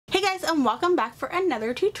guys, and welcome back for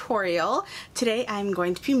another tutorial. Today I'm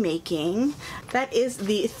going to be making, that is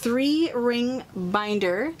the 3-ring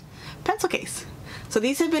binder pencil case. So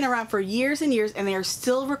these have been around for years and years, and they are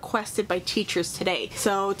still requested by teachers today.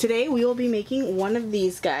 So today we will be making one of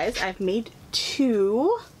these guys. I've made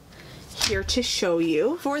 2 here to show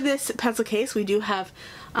you. For this pencil case we do have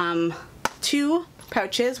 2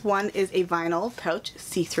 pouches. One is a vinyl pouch,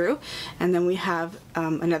 see-through, and then we have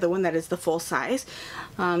another one that is the full size.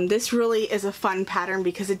 This really is a fun pattern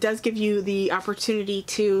because it does give you the opportunity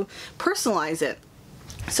to personalize it.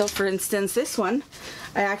 So for instance, this one,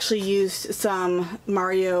 I actually used some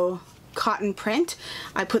Mario cotton print.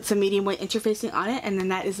 I put some medium weight interfacing on it, and then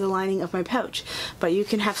that is the lining of my pouch. But you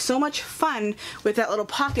can have so much fun with that little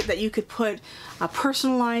pocket that you could put a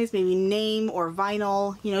personalized, maybe name or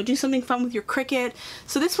vinyl, you know, do something fun with your Cricut.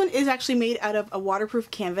 So this one is actually made out of a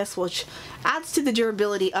waterproof canvas, which adds to the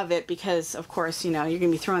durability of it because, of course, you know, you're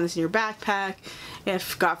gonna be throwing this in your backpack.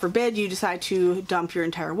 If, God forbid, you decide to dump your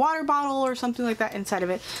entire water bottle or something like that inside of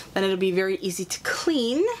it, then it'll be very easy to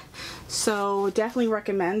clean. So definitely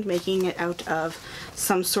recommend making it out of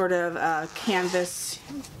some sort of canvas,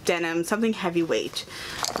 denim, something heavyweight.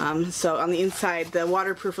 So on the inside, the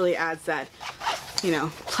waterproof really adds that, you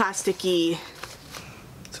know, plasticky,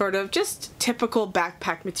 sort of just typical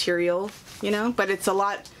backpack material, you know, but it's a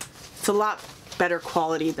lot better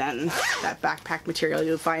quality than that backpack material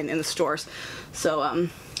you'll find in the stores. So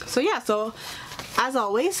so as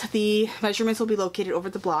always, the measurements will be located over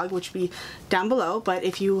the blog, which will be down below, but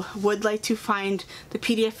if you would like to find the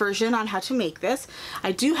PDF version on how to make this,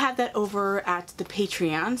 I do have that over at the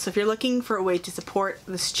Patreon. So if you're looking for a way to support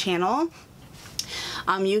this channel,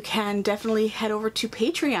 you can definitely head over to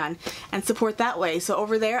Patreon and support that way. So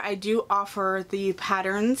over there I do offer the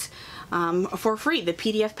patterns for free, the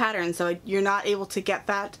PDF patterns. So you're not able to get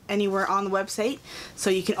that anywhere on the website, so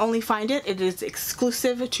you can only find it. It is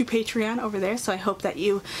exclusive to Patreon over there, so I hope that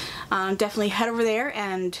you definitely head over there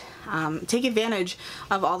and take advantage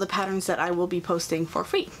of all the patterns that I will be posting for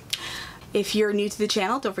free. If you're new to the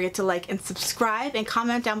channel, don't forget to like and subscribe and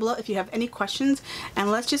comment down below if you have any questions,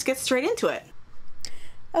 and let's just get straight into it.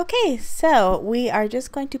 Okay, so we are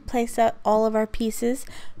just going to place out all of our pieces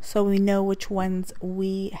so we know which ones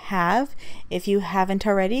we have. If you haven't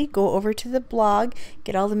already, go over to the blog,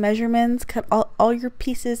 get all the measurements, cut all your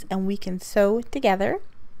pieces, and we can sew together.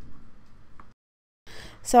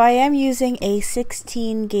 So I am using a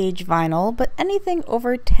 16 gauge vinyl, but anything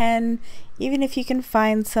over 10, even if you can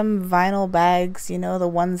find some vinyl bags, you know, the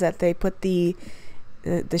ones that they put the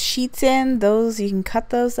sheets in, those you can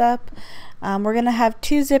cut those up. We're gonna have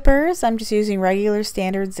 2 zippers. I'm just using regular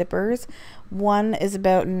standard zippers. One is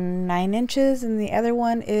about 9 inches and the other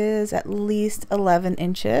one is at least 11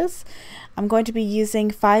 inches. I'm going to be using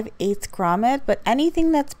 5/8 grommet, but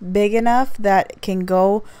anything that's big enough that can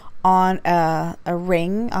go on a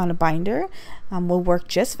ring on a binder will work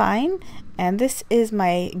just fine. And this is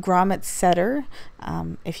my grommet setter.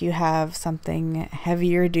 If you have something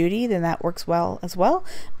heavier duty, then that works well as well,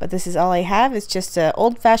 but this is all I have. It's just an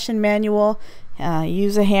old-fashioned manual.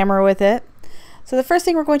 Use a hammer with it. So the first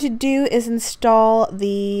thing we're going to do is install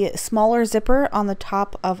the smaller zipper on the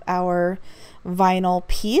top of our vinyl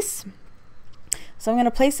piece. So I'm going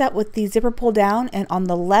to place that with the zipper pull down and on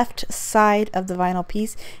the left side of the vinyl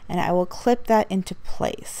piece, and I will clip that into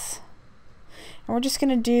place. And we're just going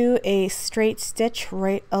to do a straight stitch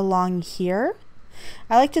right along here.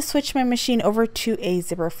 I like to switch my machine over to a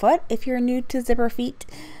zipper foot. If you're new to zipper feet,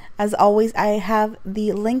 as always, I have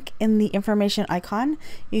the link in the information icon.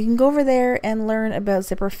 You can go over there and learn about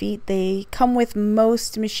zipper feet. They come with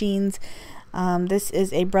most machines. This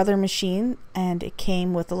is a Brother machine, and it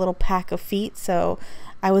came with a little pack of feet, so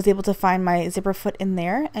I was able to find my zipper foot in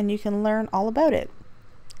there, and you can learn all about it.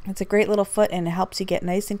 It's a great little foot, and it helps you get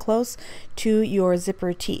nice and close to your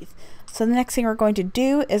zipper teeth. So the next thing we're going to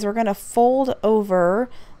do is we're going to fold over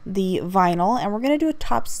the vinyl, and we're going to do a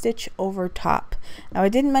top stitch over top. Now I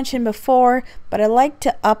didn't mention before, but I like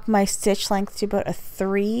to up my stitch length to about a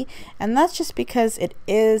 3, and that's just because it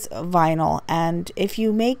is vinyl, and if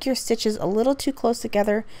you make your stitches a little too close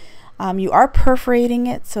together, you are perforating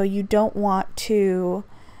it, so you don't want to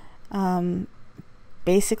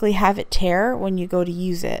basically have it tear when you go to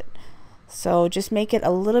use it. So just make it a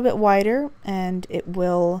little bit wider and it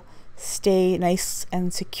will stay nice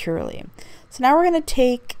and securely. So now we're going to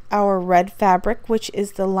take our red fabric, which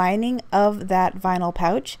is the lining of that vinyl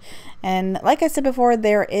pouch, and like I said before,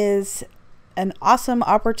 there is an awesome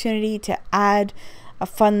opportunity to add a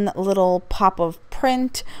fun little pop of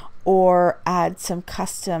print or add some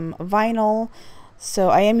custom vinyl. So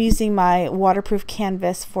I am using my waterproof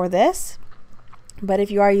canvas for this. But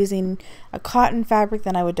if you are using a cotton fabric,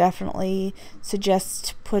 then I would definitely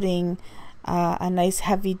suggest putting a nice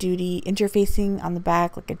heavy duty interfacing on the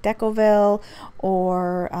back, like a Decoville,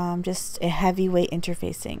 or just a heavyweight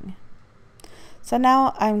interfacing. So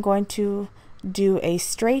now I'm going to do a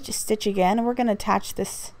straight stitch again, and we're going to attach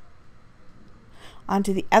this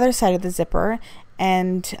onto the other side of the zipper,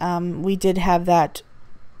 and we did have that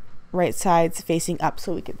right sides facing up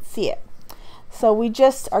so we could see it. So we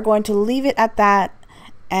just are going to leave it at that,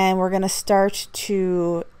 and we're going to start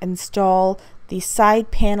to install the side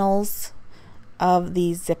panels of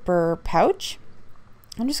the zipper pouch.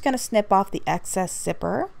 I'm just going to snip off the excess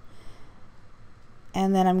zipper,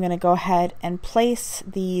 and then I'm going to go ahead and place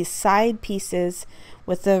the side pieces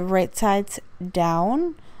with the right sides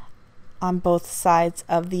down on both sides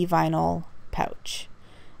of the vinyl pouch.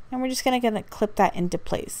 And we're just going to clip that into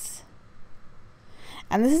place.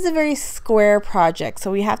 And this is a very square project,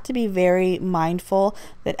 so we have to be very mindful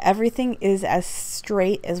that everything is as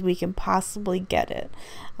straight as we can possibly get it.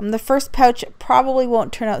 The first pouch probably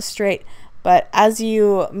won't turn out straight, but as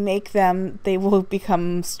you make them, they will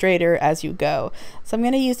become straighter as you go. So I'm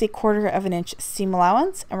going to use a 1/4 inch seam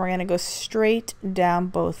allowance, and we're going to go straight down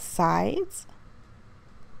both sides.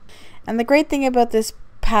 And the great thing about this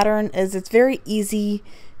pattern is it's very easy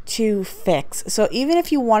to fix. So even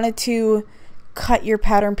if you wanted to cut your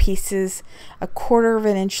pattern pieces a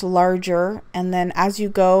 1/4 inch larger, and then as you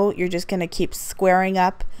go you're just going to keep squaring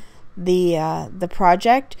up the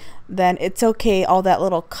project, then it's okay. All that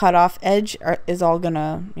little cut off edge is all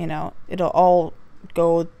gonna, you know, it'll all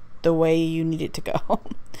go the way you need it to go.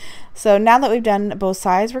 So now that we've done both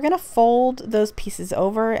sides, we're gonna fold those pieces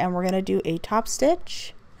over, and we're gonna do a top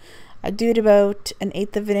stitch. I do it about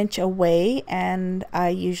 1/8 of an inch away, and I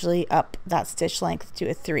usually up that stitch length to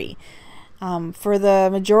a 3. For the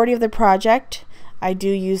majority of the project, I do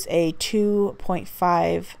use a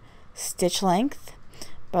 2.5 stitch length,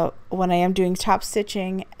 but when I am doing top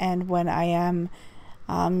stitching and when I am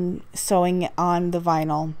sewing on the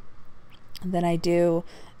vinyl, then I do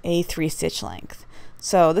a 3 stitch length.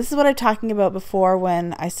 So this is what I'm talking about before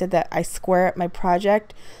when I said that I square up my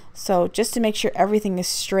project. So just to make sure everything is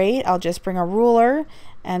straight, I'll just bring a ruler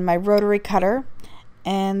and my rotary cutter,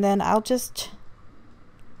 and then I'll just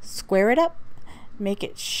square it up, make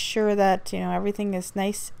it sure that, you know, everything is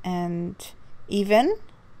nice and even.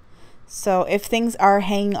 So if things are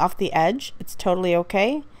hanging off the edge, it's totally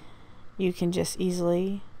okay. You can just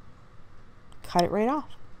easily cut it right off.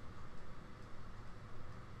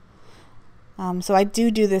 So I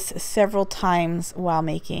do this several times while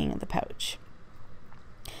making the pouch.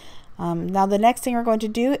 Now the next thing we're going to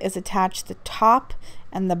do is attach the top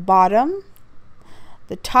and the bottom.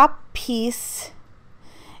 The top piece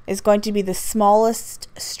is going to be the smallest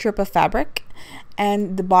strip of fabric,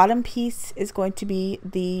 and the bottom piece is going to be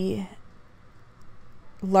the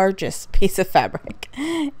largest piece of fabric,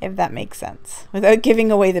 if that makes sense, without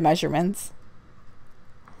giving away the measurements.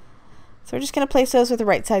 So we're just going to place those with the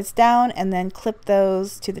right sides down and then clip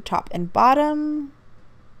those to the top and bottom.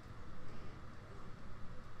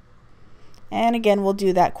 And again, we'll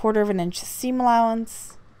do that 1/4 inch seam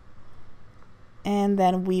allowance, and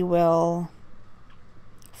then we will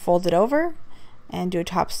fold it over and do a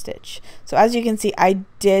top stitch. So as you can see, I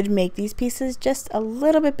did make these pieces just a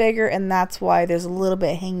little bit bigger, and that's why there's a little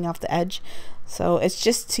bit hanging off the edge. So it's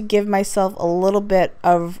just to give myself a little bit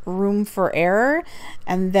of room for error,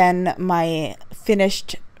 and then my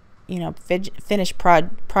finished, you know,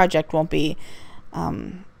 project won't be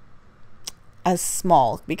as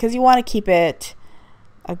small, because you want to keep it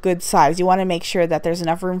a good size. You want to make sure that there's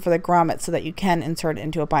enough room for the grommet so that you can insert it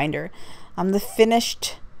into a binder. The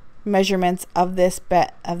finished measurements of this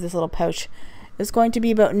little pouch is going to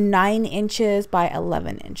be about 9 inches by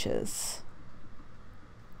 11 inches.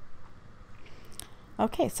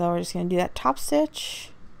 Okay, so we're just going to do that top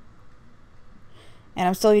stitch, and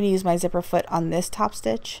I'm still going to use my zipper foot on this top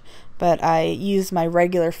stitch, but I use my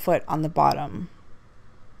regular foot on the bottom.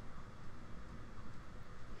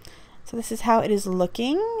 So this is how it is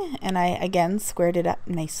looking, and I again squared it up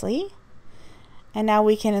nicely. And now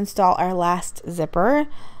we can install our last zipper.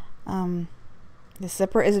 The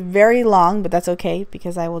zipper is very long, but that's okay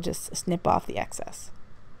because I will just snip off the excess.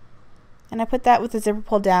 And I put that with the zipper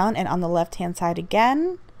pulled down and on the left hand side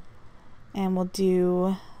again, and we'll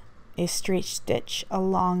do a straight stitch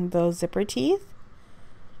along those zipper teeth.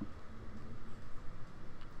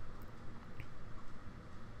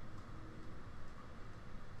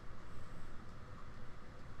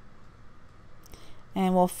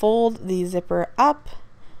 And we'll fold the zipper up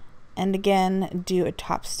and again do a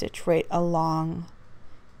top stitch right along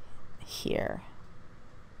here.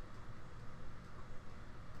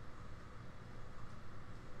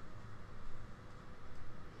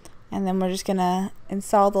 And then we're just gonna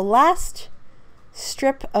install the last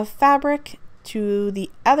strip of fabric to the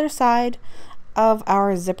other side of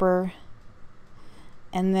our zipper,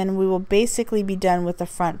 and then we will basically be done with the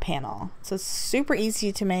front panel. So it's super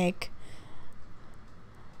easy to make.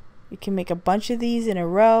 You can make a bunch of these in a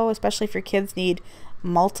row, especially if your kids need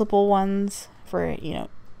multiple ones for, you know,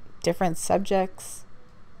 different subjects.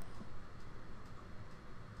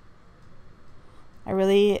 I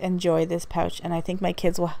really enjoy this pouch, and I think my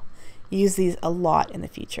kids will use these a lot in the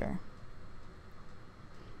future.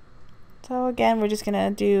 So again, we're just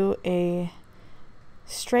gonna do a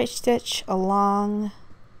straight stitch along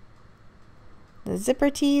the zipper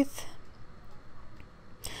teeth.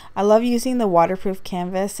 I love using the waterproof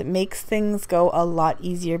canvas. It makes things go a lot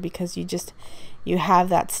easier because you have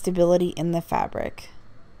that stability in the fabric.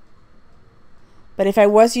 But if I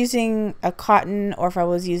was using a cotton, or if I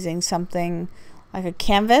was using something like a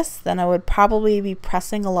canvas, then I would probably be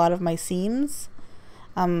pressing a lot of my seams.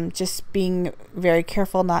 Just being very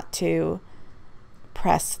careful not to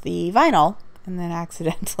press the vinyl and then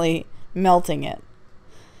accidentally melting it.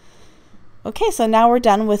 Okay, so now we're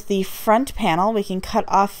done with the front panel. We can cut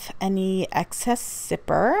off any excess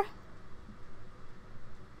zipper,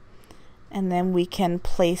 and then we can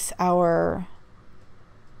place our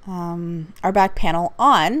back panel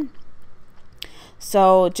on.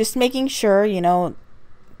 So just making sure, you know,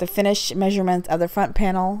 the finish measurements of the front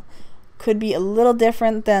panel could be a little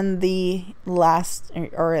different than the last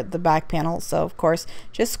or the back panel. So of course,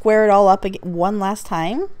 just square it all up again one last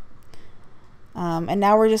time. And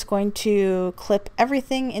now we're just going to clip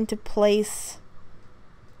everything into place,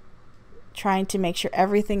 trying to make sure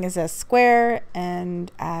everything is as square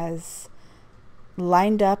and as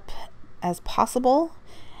lined up as possible.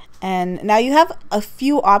 And now you have a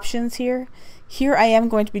few options here. Here I am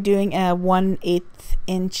going to be doing a 1/8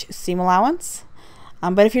 inch seam allowance.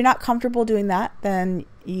 But if you're not comfortable doing that, then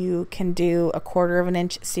you can do a 1/4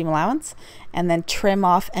 inch seam allowance and then trim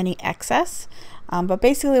off any excess. But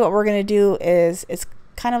basically what we're going to do is, it's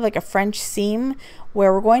kind of like a French seam,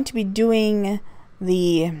 where we're going to be doing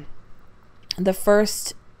the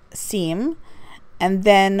first seam, and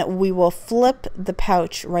then we will flip the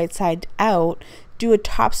pouch right side out, do a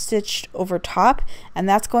top stitch over top, and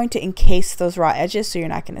that's going to encase those raw edges so you're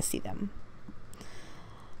not going to see them.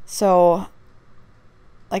 So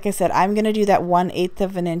like I said, I'm going to do that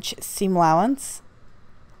 1/8 inch seam allowance,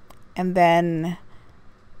 and then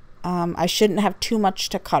I shouldn't have too much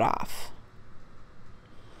to cut off.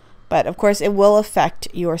 But of course it will affect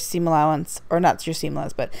your seam allowance, or not your seam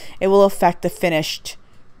allowance, but it will affect the finished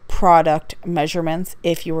product measurements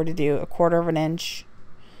if you were to do a 1/4 inch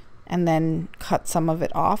and then cut some of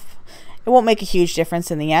it off. It won't make a huge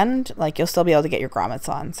difference in the end. Like, you'll still be able to get your grommets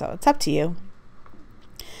on, so it's up to you.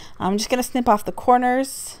 I'm just going to snip off the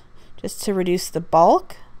corners just to reduce the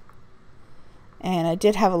bulk. And I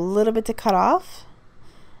did have a little bit to cut off.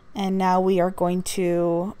 And now we are going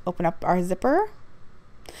to open up our zipper.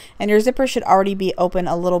 And your zipper should already be open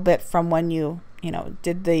a little bit from when you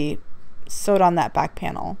sewed on that back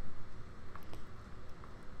panel.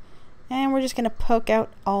 And we're just going to poke out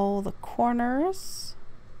all the corners.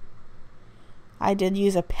 I did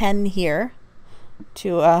use a pen here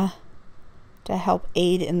to help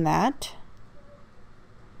aid in that.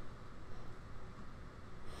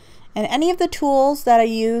 And any of the tools that I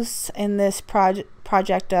use in this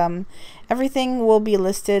project, everything will be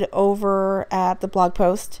listed over at the blog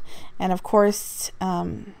post. And of course,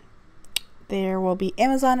 there will be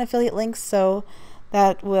Amazon affiliate links, so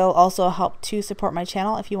that will also help to support my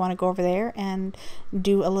channel if you want to go over there and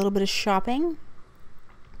do a little bit of shopping.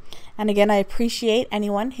 And again, I appreciate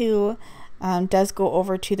anyone who does go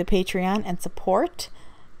over to the Patreon and support.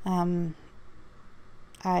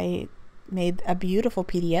 I made a beautiful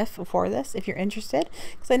PDF for this if you're interested,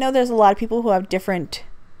 because I know there's a lot of people who have different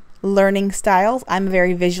learning styles. I'm a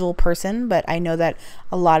very visual person, but I know that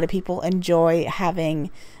a lot of people enjoy having,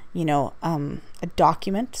 a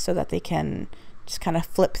document so that they can just kind of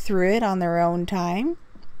flip through it on their own time.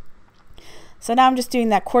 So now I'm just doing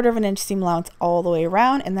that 1/4 inch seam allowance all the way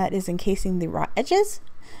around, and that is encasing the raw edges,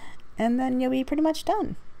 and then you'll be pretty much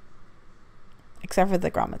done, except for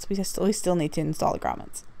the grommets. We still need to install the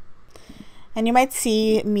grommets. And you might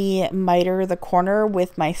see me miter the corner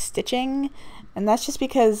with my stitching, and that's just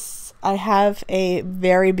because I have a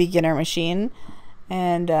very beginner machine,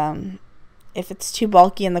 and if it's too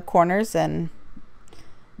bulky in the corners, then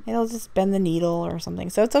it'll just bend the needle or something.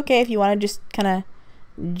 So it's okay if you want to just kind of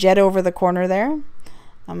jet over the corner there.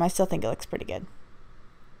 I still think it looks pretty good.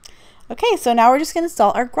 Okay, so now we're just going to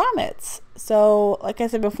install our grommets. So like I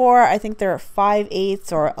said before, I think they're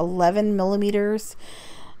 5/8 or 11 millimeters.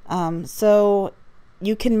 So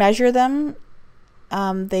you can measure them.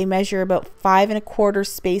 They measure about 5 1/4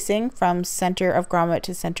 spacing from center of grommet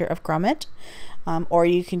to center of grommet. Or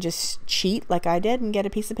you can just cheat like I did and get a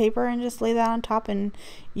piece of paper and just lay that on top and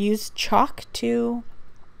use chalk to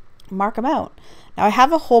mark them out. Now I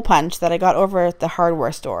have a hole punch that I got over at the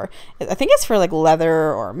hardware store. I think it's for like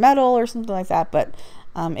leather or metal or something like that, but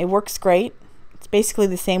it works great. It's basically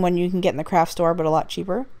the same one you can get in the craft store, but a lot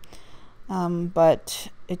cheaper. But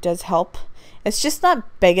it does help. It's just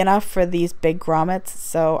not big enough for these big grommets,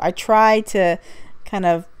 so I try to kind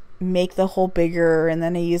of make the hole bigger, and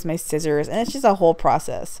then I use my scissors, and it's just a whole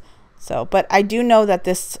process. So, but I do know that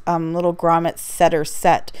this little grommet setter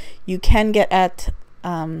set you can get at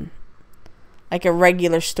like a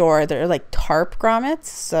regular store. They're like tarp grommets,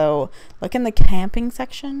 so look in the camping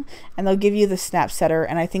section and they'll give you the snap setter,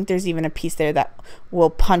 and I think there's even a piece there that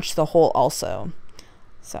will punch the hole also.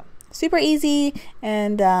 So super easy,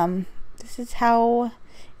 and this is how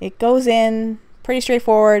it goes in. Pretty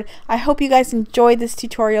straightforward. I hope you guys enjoyed this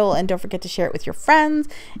tutorial, and don't forget to share it with your friends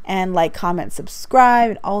and like, comment, subscribe,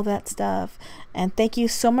 and all that stuff. And thank you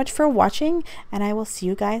so much for watching, and I will see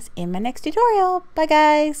you guys in my next tutorial. Bye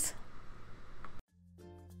guys.